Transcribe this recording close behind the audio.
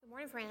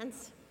Morning,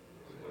 friends.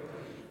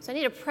 So I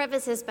need to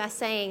preface this by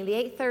saying the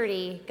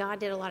 8:30, God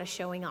did a lot of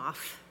showing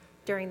off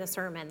during the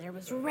sermon. There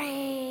was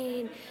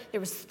rain, there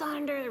was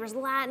thunder, there was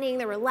lightning,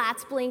 there were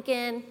lights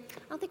blinking.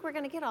 I don't think we're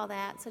going to get all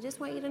that, so I just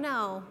want you to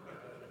know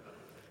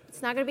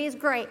it's not going to be as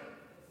great,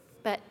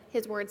 but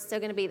his word's still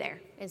going to be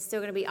there. It's still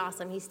going to be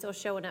awesome. He's still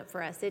showing up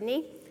for us, isn't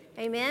he?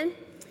 Amen?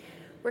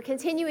 We're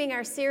continuing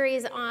our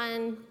series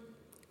on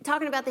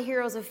talking about the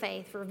heroes of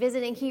faith. We're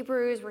visiting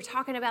Hebrews. We're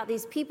talking about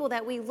these people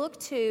that we look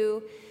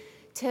to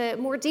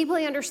more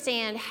deeply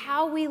understand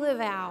how we live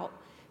out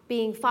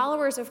being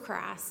followers of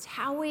Christ,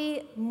 how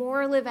we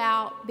more live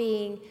out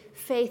being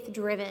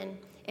faith-driven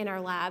in our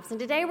lives. And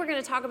today we're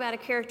going to talk about a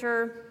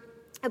character,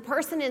 a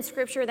person in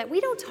Scripture that we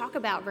don't talk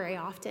about very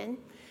often.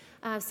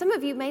 Some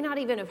of you may not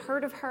even have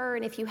heard of her,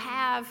 and if you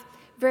have,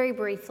 very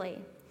briefly.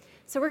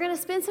 So we're going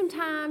to spend some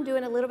time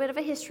doing a little bit of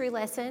a history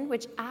lesson,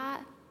 which I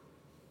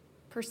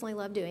personally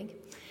love doing.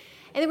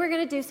 And then we're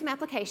going to do some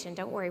application.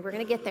 Don't worry, we're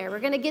going to get there. We're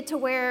going to get to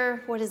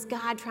what is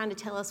God trying to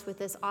tell us with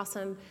this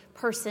awesome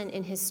person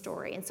in his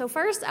story. And so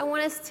first, I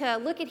want us to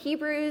look at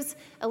Hebrews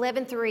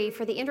 11:3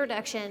 for the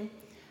introduction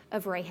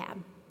of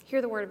Rahab.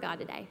 Hear the word of God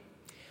today.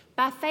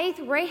 By faith,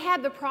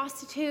 Rahab the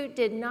prostitute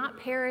did not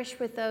perish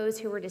with those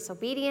who were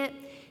disobedient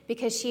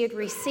because she had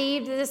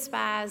received the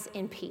spies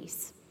in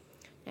peace.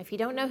 Now, if you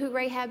don't know who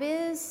Rahab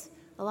is,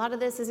 a lot of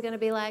this is going to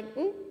be like,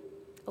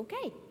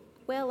 okay.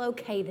 Well,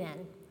 okay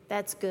then.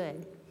 That's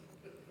good.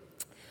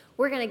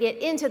 We're going to get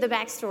into the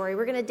backstory.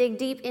 We're going to dig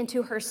deep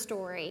into her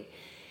story.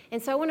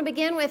 And so I want to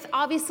begin with,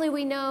 obviously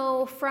we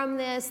know from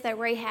this that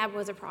Rahab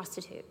was a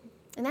prostitute.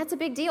 And that's a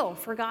big deal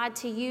for God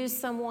to use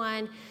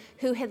someone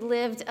who had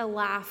lived a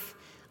life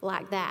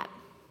like that.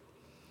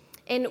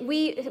 And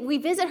we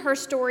visit her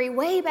story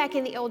way back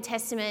in the Old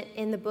Testament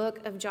in the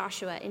book of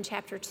Joshua in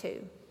chapter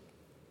 2.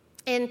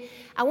 And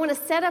I want to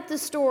set up the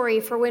story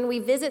for when we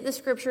visit the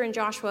scripture in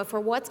Joshua for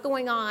what's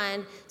going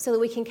on so that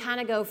we can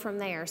kind of go from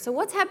there. So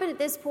what's happened at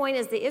this point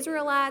is the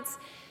Israelites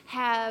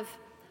have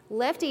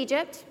left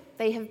Egypt.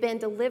 They have been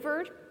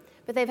delivered,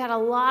 but they've had a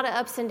lot of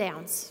ups and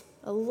downs,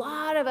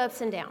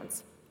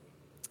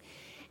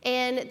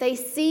 And they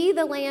see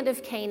the land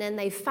of Canaan.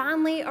 They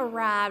finally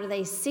arrived.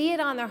 They see it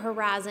on the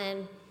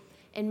horizon,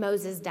 and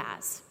Moses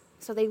dies.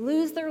 So they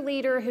lose their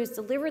leader who's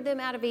delivered them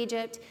out of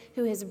Egypt,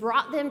 who has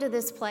brought them to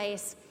this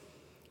place,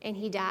 and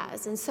he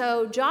dies. And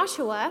so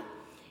Joshua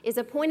is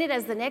appointed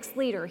as the next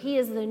leader. He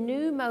is the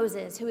new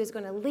Moses who is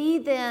going to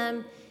lead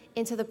them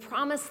into the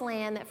promised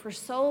land that for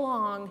so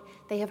long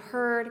they have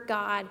heard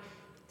God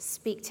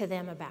speak to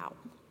them about.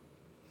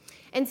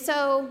 And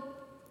so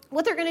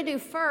what they're going to do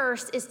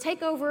first is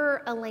take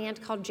over a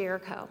land called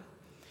Jericho.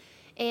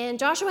 And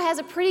Joshua has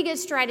a pretty good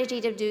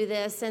strategy to do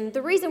this. And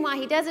the reason why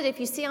he does it, if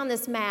you see on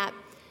this map,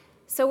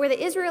 so where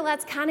the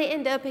Israelites kind of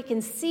end up, you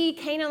can see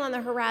Canaan on the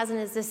horizon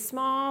is this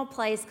small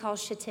place called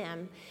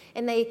Shittim.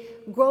 And they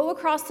go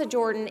across the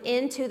Jordan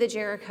into the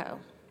Jericho.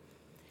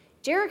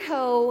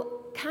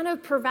 Jericho kind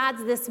of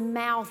provides this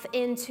mouth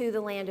into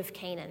the land of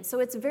Canaan. So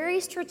it's very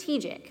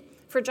strategic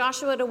for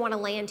Joshua to want to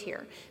land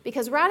here.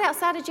 Because right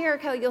outside of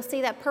Jericho, you'll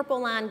see that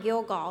purple line,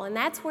 Gilgal. And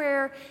that's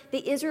where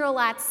the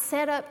Israelites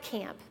set up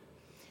camp.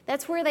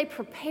 That's where they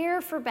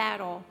prepare for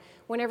battle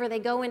whenever they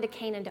go into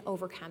Canaan to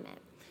overcome it.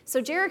 So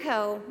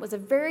Jericho was a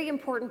very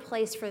important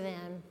place for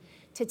them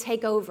to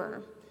take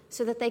over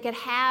so that they could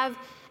have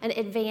an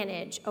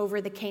advantage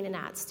over the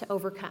Canaanites to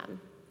overcome.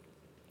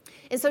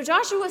 And so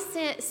Joshua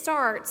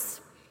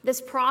starts this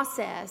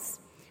process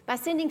by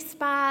sending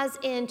spies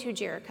into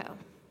Jericho.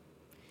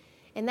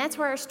 And that's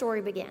where our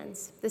story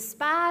begins. The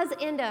spies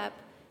end up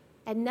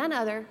at none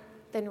other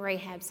than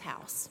Rahab's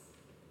house,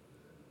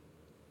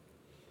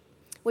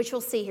 which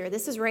we'll see here.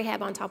 This is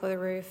Rahab on top of the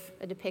roof,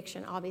 a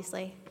depiction,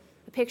 obviously.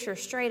 A picture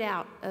straight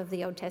out of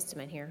the Old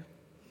Testament here.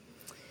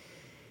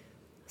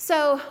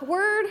 So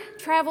word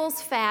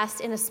travels fast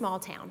in a small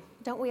town.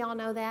 Don't we all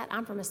know that?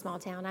 I'm from a small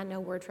town. I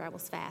know word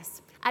travels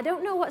fast. I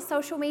don't know what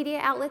social media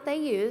outlet they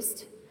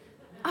used.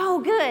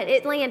 Oh, good.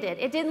 It landed.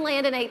 It didn't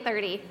land at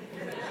 8:30.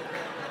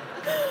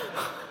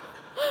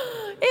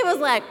 It was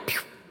like,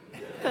 pew.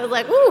 I was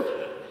like, woo,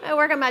 I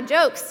work on my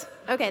jokes.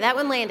 Okay, that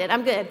one landed.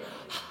 I'm good.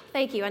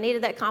 Thank you. I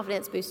needed that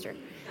confidence booster.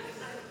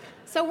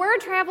 So word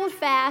traveled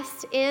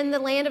fast in the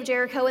land of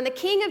Jericho, and the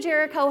king of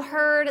Jericho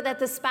heard that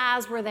the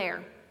spies were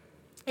there.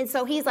 And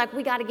so he's like,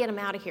 we got to get them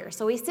out of here.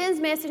 So he sends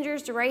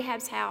messengers to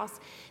Rahab's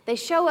house. They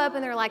show up,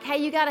 and they're like, hey,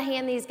 you got to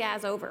hand these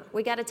guys over.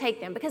 We got to take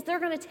them because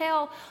they're going to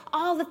tell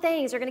all the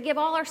things. They're going to give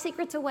all our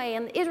secrets away,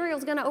 and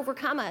Israel's going to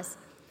overcome us.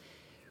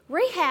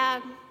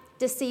 Rahab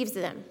deceives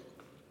them.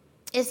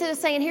 Instead of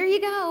saying, here you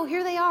go,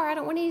 here they are, I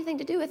don't want anything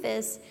to do with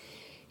this,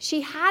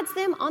 she hides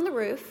them on the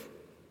roof,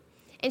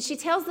 and she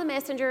tells the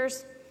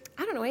messengers,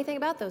 I don't know anything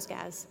about those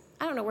guys.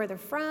 I don't know where they're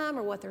from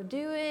or what they're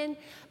doing,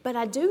 but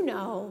I do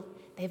know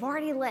they've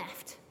already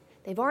left.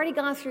 They've already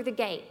gone through the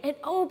gate. And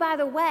oh, by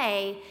the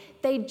way,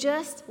 they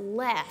just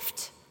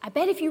left. I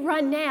bet if you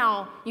run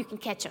now, you can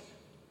catch them.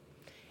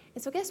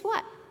 And so guess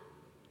what?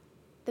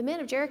 The men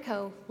of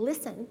Jericho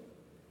listen,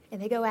 and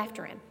they go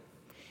after him.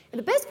 And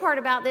the best part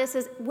about this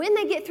is when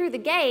they get through the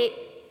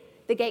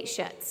gate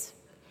shuts.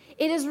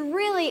 It is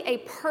really a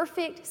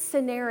perfect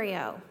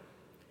scenario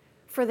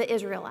for the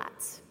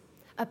Israelites.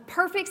 A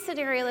perfect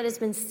scenario that has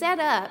been set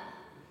up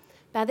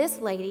by this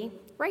lady,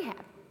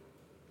 Rahab.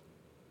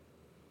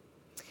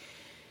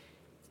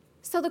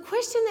 So the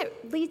question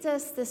that leads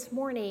us this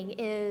morning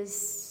is,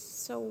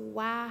 so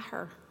why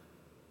her?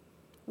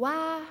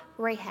 Why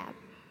Rahab?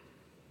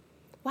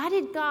 Why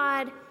did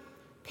God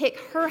pick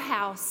her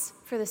house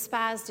for the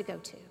spies to go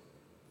to?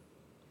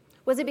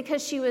 Was it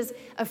because she was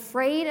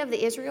afraid of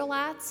the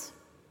Israelites?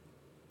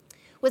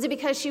 Was it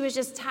because she was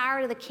just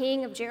tired of the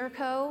king of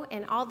Jericho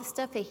and all the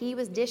stuff that he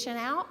was dishing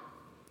out?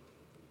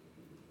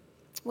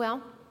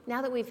 Well,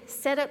 now that we've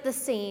set up the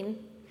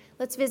scene,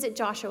 let's visit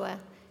Joshua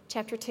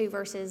chapter 2,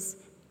 verses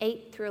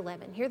 8 through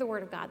 11. Hear the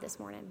word of God this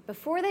morning.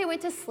 Before they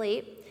went to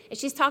sleep, and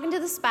she's talking to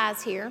the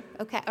spies here,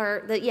 okay,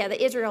 or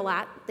the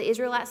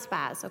Israelite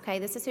spies, okay?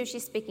 This is who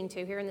she's speaking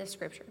to here in this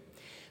scripture.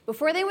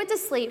 Before they went to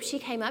sleep, she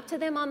came up to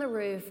them on the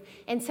roof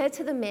and said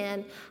to the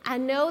men, I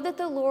know that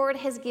the Lord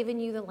has given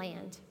you the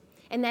land,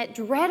 and that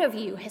dread of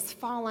you has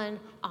fallen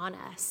on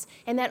us,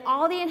 and that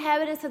all the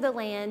inhabitants of the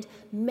land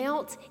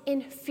melt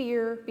in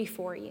fear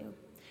before you.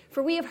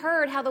 For we have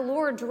heard how the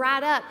Lord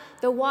dried up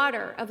the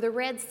water of the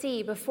Red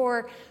Sea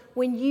before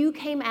when you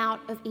came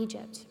out of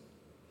Egypt,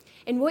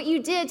 and what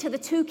you did to the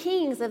 2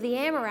 kings of the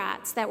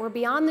Amorites that were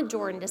beyond the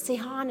Jordan, to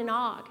Sihon and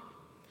Og,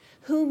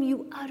 whom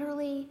you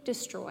utterly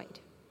destroyed.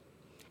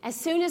 As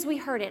soon as we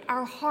heard it,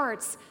 our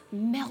hearts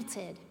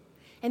melted,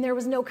 and there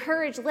was no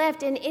courage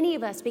left in any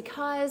of us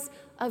because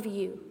of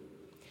you.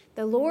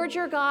 The Lord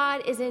your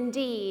God is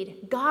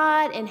indeed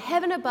God in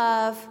heaven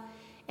above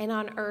and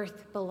on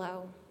earth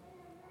below.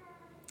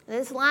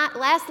 This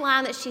last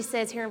line that she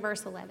says here in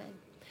verse 11,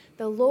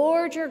 the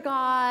Lord your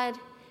God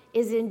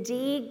is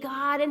indeed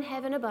God in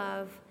heaven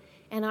above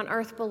and on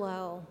earth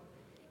below,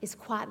 is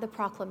quite the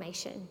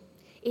proclamation.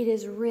 It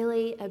is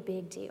really a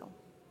big deal.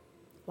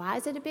 Why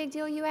is it a big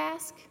deal, you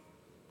ask?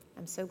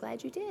 I'm so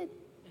glad you did.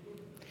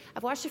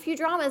 I've watched a few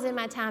dramas in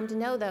my time to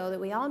know, though, that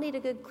we all need a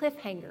good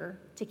cliffhanger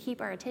to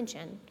keep our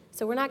attention.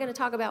 So we're not going to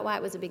talk about why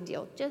it was a big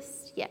deal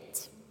just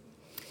yet.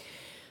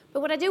 But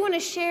what I do want to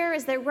share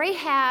is that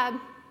Rahab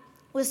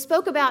was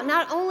spoke about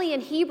not only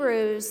in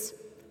Hebrews,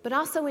 but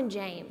also in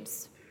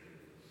James.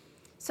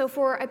 So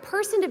for a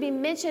person to be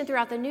mentioned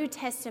throughout the New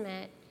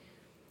Testament,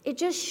 it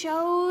just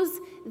shows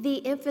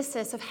the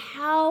emphasis of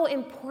how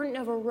important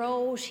of a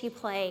role she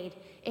played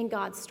in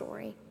God's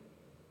story.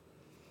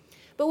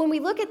 But when we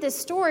look at this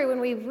story, when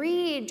we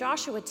read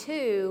Joshua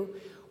 2,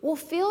 we'll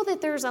feel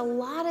that there's a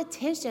lot of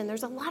tension.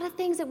 There's a lot of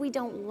things that we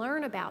don't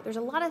learn about. There's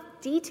a lot of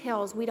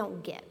details we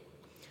don't get.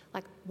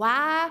 Like,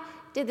 why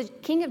did the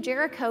king of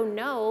Jericho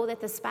know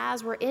that the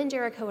spies were in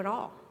Jericho at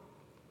all?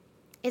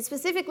 And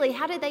specifically,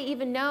 how did they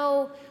even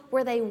know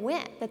where they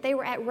went, that they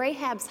were at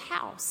Rahab's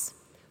house?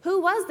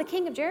 Who was the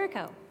king of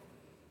Jericho?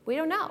 We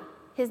don't know.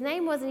 His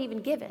name wasn't even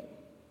given.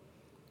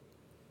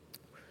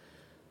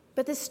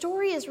 But the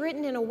story is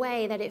written in a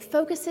way that it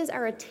focuses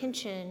our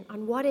attention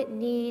on what it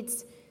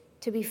needs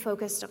to be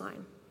focused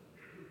on.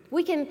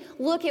 We can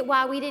look at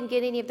why we didn't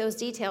get any of those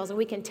details, and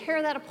we can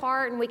tear that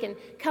apart, and we can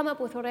come up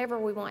with whatever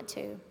we want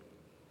to.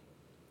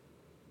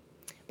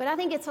 But I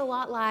think it's a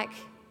lot like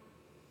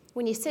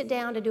when you sit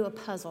down to do a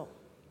puzzle.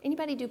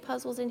 Anybody do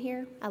puzzles in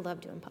here? I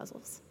love doing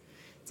puzzles.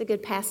 It's a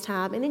good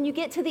pastime. And then you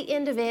get to the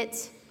end of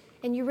it,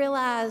 and you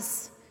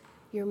realize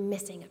you're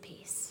missing a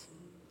piece.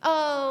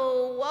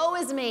 Oh,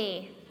 woe is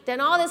me. Done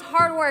all this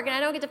hard work, and I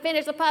don't get to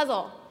finish the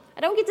puzzle.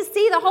 I don't get to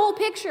see the whole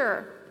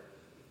picture.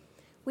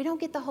 We don't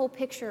get the whole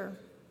picture.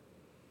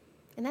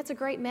 And that's a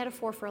great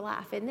metaphor for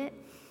life, isn't it?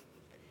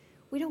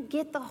 We don't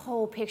get the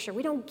whole picture.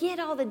 We don't get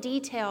all the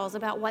details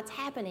about what's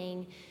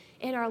happening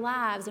in our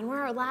lives and where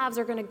our lives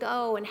are going to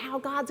go and how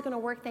God's going to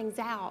work things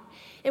out.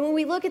 And when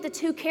we look at the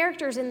 2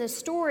 characters in this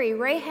story,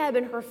 Rahab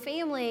and her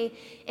family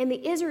and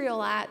the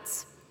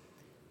Israelites,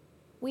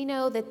 we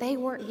know that they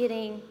weren't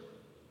getting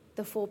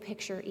the full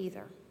picture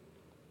either.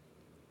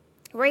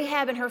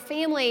 Rahab and her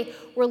family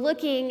were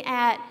looking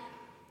at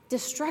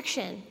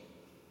destruction.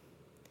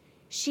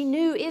 She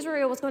knew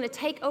Israel was going to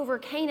take over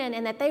Canaan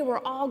and that they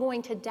were all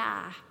going to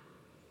die.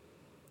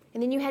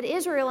 And then you had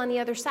Israel on the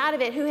other side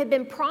of it, who had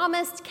been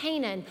promised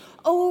Canaan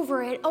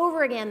over and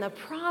over again, the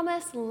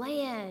promised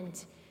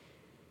land.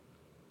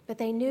 But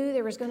they knew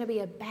there was going to be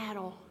a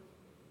battle.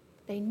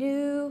 They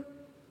knew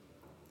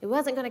it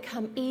wasn't going to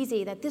come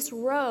easy, that this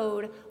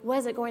road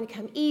wasn't going to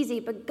come easy.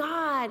 But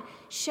God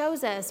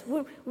shows us,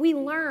 we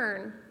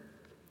learn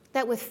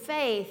that with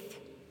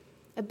faith,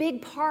 a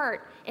big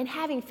part in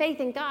having faith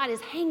in God is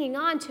hanging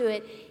on to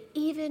it,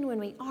 even when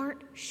we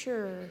aren't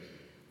sure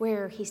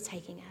where He's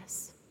taking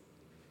us.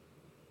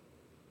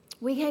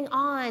 We hang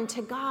on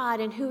to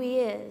God and who He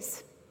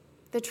is,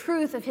 the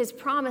truth of His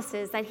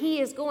promises, that He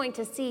is going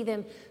to see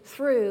them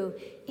through,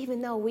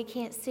 even though we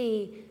can't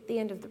see the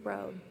end of the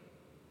road.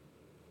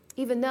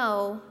 Even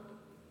though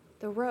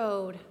the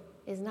road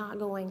is not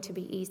going to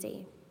be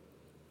easy.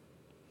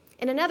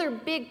 And another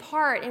big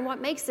part in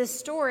what makes this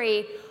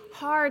story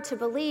hard to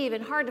believe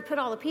and hard to put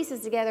all the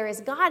pieces together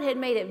is God had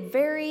made it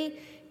very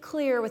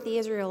clear with the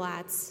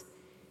Israelites,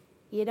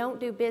 you don't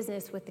do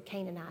business with the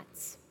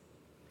Canaanites.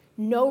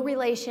 No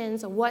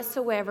relations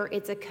whatsoever.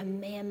 It's a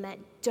commandment.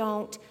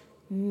 Don't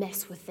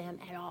mess with them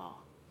at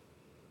all.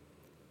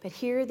 But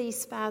here these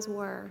spies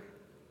were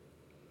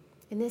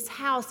in this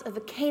house of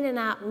a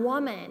Canaanite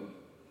woman.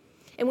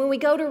 And when we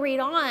go to read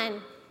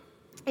on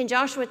in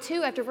Joshua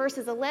 2 after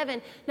verses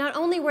 11, not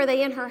only were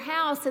they in her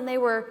house and they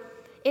were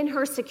in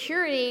her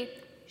security,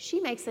 she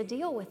makes a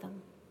deal with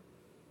them.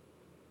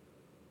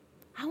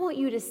 I want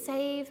you to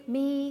save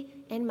me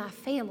and my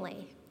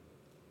family.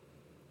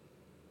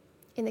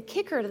 And the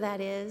kicker to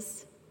that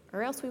is,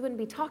 or else we wouldn't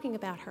be talking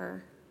about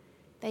her,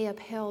 they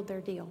upheld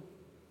their deal.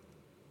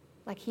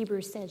 Like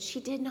Hebrews said, she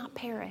did not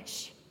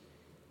perish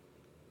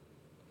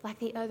like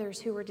the others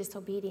who were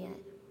disobedient.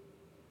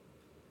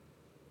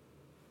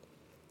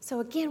 So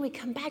again, we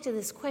come back to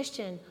this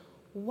question,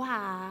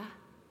 why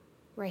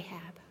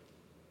Rahab?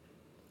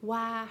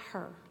 Why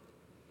her?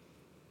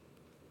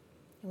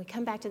 And we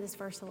come back to this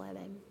verse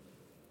 11.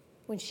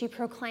 When she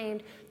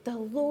proclaimed, the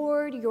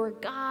Lord your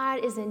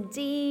God is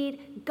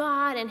indeed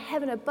God in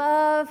heaven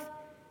above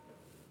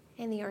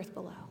and the earth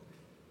below.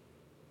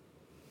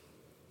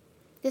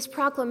 This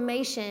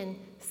proclamation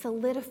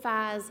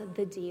solidifies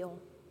the deal.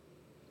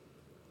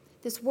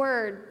 This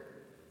word,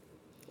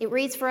 it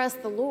reads for us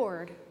the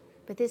Lord,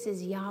 but this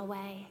is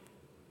Yahweh.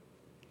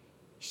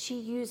 She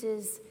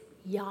uses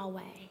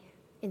Yahweh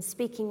in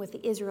speaking with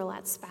the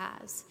Israelite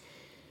spies.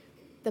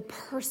 The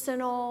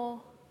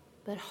personal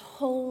but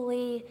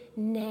holy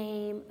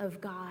name of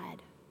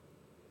God.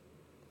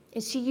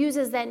 And she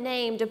uses that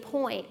name to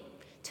point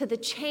to the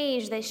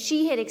change that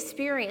she had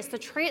experienced, the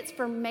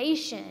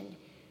transformation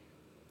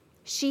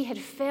she had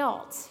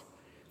felt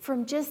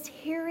from just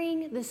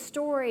hearing the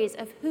stories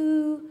of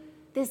who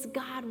this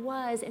God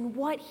was and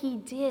what he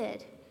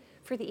did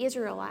for the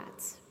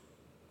Israelites.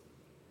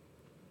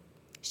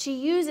 She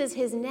uses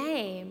his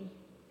name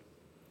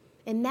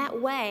in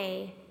that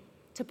way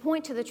to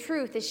point to the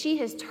truth that she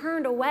has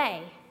turned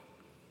away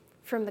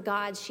from the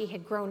gods she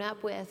had grown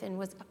up with and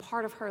was a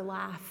part of her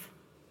life.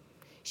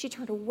 She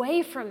turned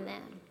away from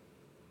them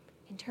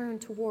and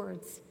turned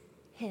towards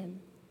him.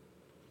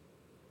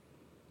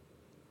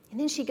 And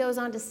then she goes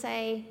on to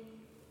say,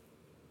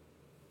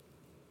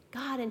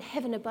 God in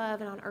heaven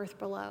above and on earth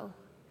below.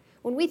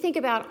 When we think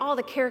about all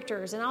the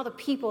characters and all the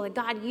people that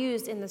God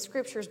used in the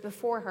scriptures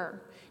before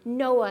her,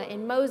 Noah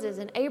and Moses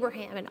and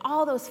Abraham and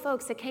all those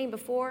folks that came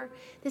before,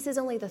 this is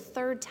only the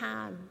third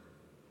time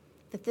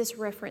that this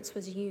reference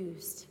was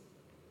used.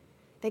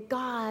 That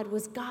God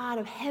was God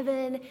of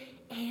heaven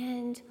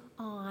and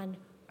on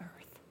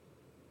earth.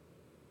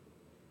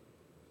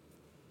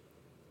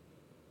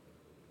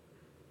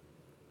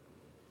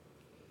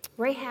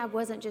 Rahab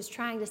wasn't just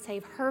trying to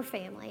save her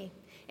family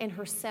and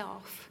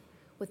herself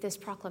with this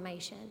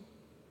proclamation.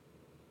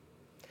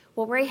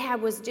 What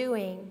Rahab was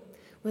doing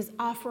was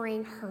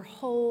offering her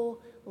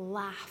whole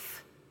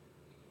life,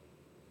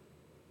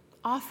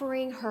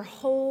 offering her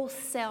whole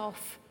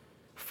self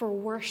for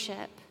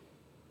worship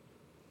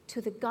to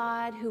the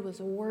God who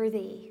was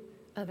worthy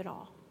of it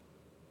all.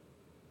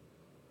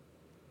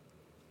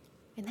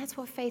 And that's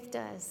what faith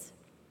does.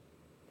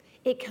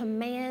 It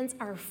commands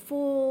our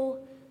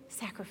full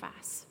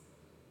sacrifice.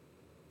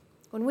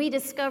 When we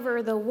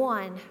discover the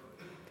one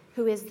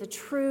who is the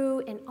true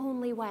and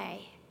only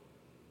way,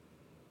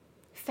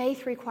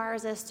 faith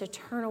requires us to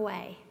turn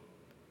away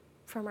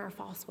from our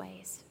false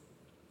ways.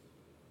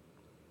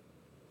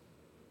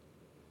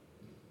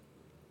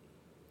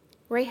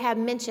 Rahab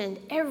mentioned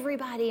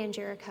everybody in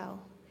Jericho.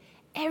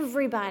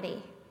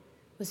 Everybody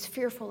was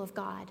fearful of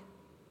God,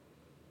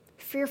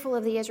 fearful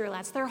of the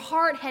Israelites. Their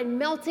heart had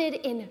melted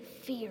in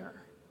fear.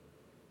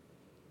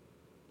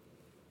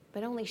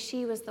 But only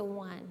she was the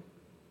one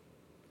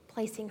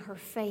placing her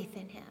faith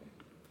in him,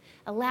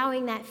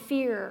 allowing that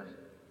fear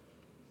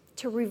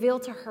to reveal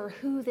to her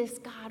who this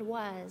God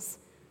was,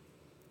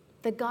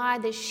 the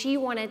God that she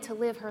wanted to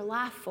live her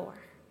life for,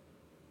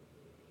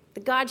 the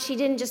God she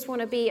didn't just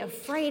want to be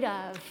afraid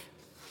of,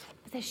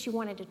 but that she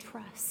wanted to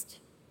trust.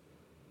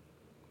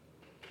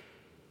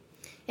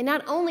 And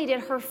not only did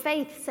her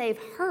faith save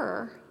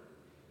her,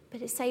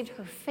 but it saved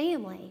her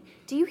family.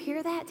 Do you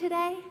hear that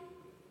today?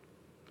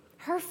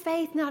 Her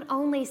faith not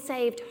only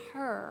saved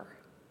her,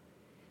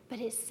 but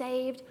it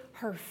saved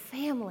her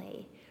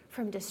family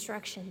from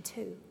destruction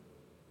too.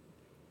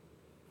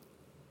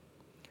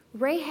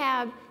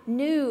 Rahab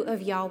knew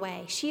of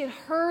Yahweh. She had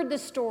heard the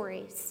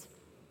stories.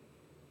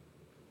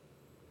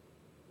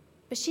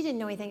 But she didn't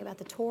know anything about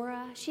the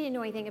Torah. She didn't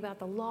know anything about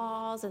the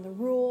laws and the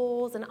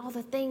rules and all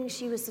the things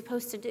she was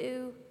supposed to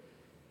do.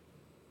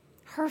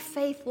 Her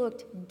faith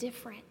looked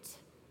different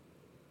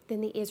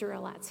than the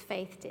Israelites'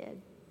 faith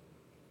did.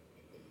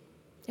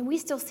 And we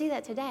still see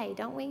that today,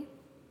 don't we?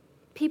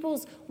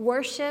 People's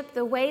worship,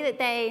 the way that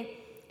they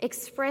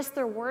express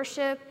their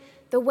worship,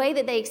 the way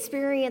that they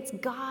experience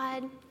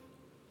God,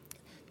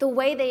 the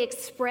way they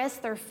express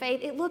their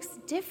faith, it looks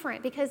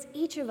different because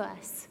each of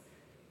us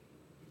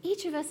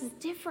is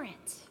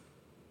different.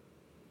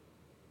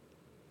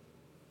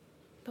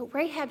 But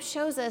Rahab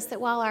shows us that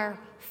while our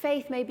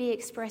faith may be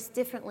expressed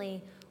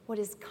differently, what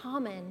is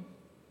common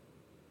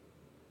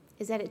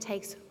is that it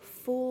takes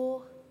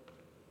full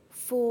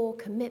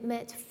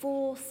commitment,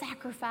 full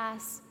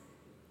sacrifice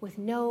with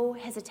no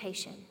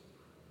hesitation.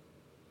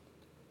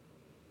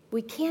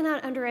 We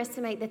cannot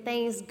underestimate the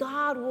things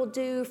God will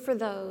do for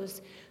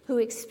those who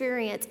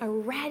experience a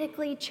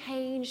radically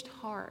changed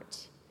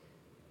heart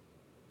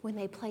when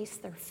they place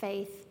their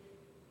faith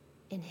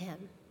in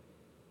Him.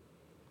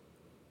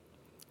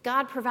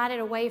 God provided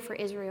a way for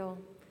Israel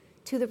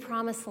to the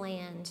promised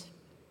land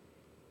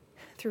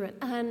through an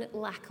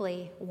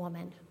unlikely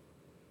woman.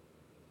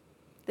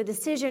 The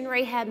decision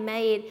Rahab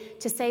made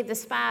to save the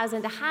spies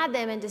and to hide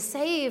them and to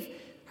save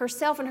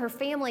herself and her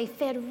family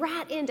fed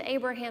right into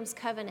Abraham's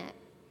covenant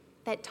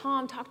that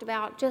Tom talked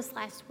about just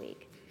last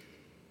week.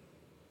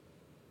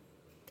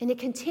 And it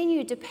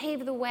continued to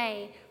pave the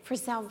way for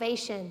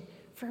salvation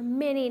for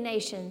many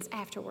nations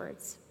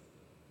afterwards.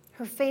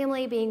 Her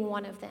family being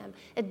one of them,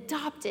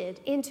 adopted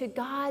into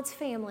God's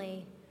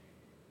family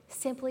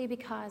simply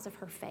because of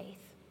her faith.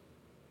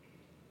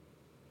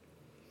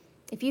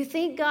 If you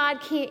think God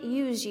can't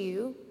use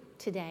you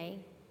today,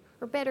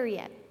 or better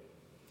yet,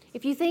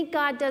 if you think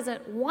God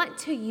doesn't want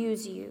to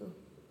use you,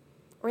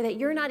 or that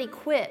you're not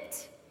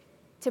equipped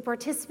to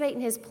participate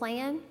in His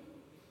plan,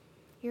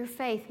 your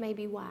faith may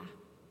be why.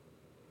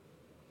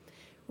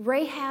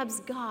 Rahab's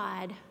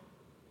God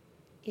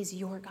is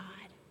your God.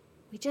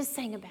 We just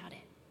sang about it.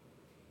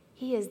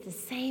 He is the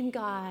same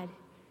God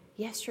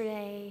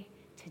yesterday,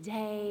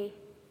 today,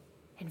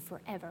 and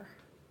forever.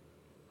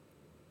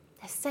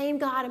 The same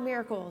God of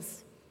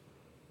miracles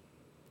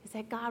is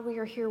that God we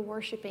are here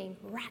worshiping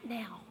right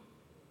now.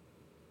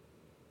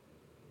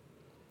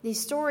 These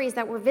stories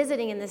that we're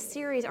visiting in this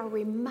series are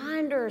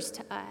reminders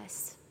to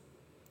us,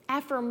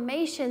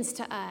 affirmations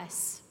to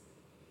us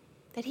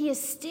that He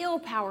is still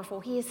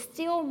powerful, He is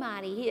still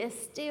mighty, He is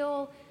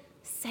still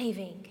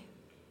saving.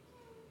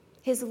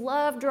 His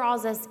love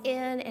draws us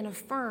in and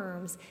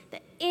affirms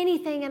that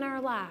anything in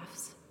our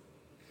lives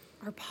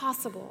are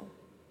possible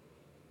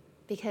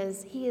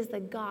because He is the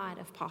God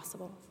of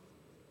possible.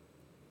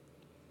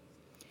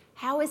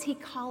 How is He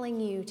calling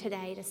you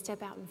today to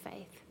step out in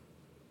faith?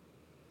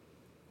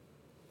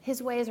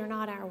 His ways are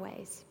not our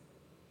ways.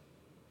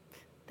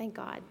 Thank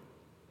God.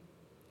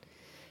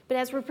 But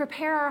as we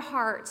prepare our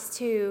hearts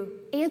to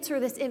answer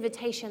this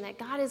invitation that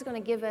God is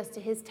going to give us to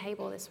His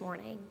table this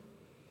morning,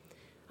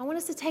 I want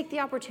us to take the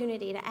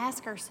opportunity to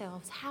ask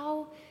ourselves,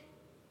 how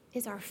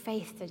is our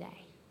faith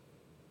today?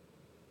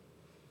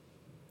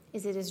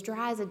 Is it as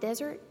dry as a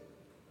desert?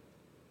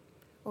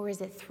 Or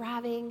is it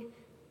thriving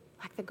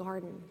like the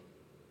garden?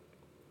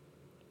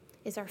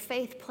 Is our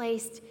faith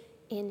placed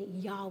in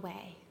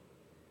Yahweh,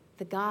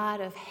 the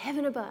God of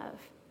heaven above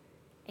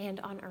and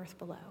on earth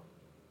below?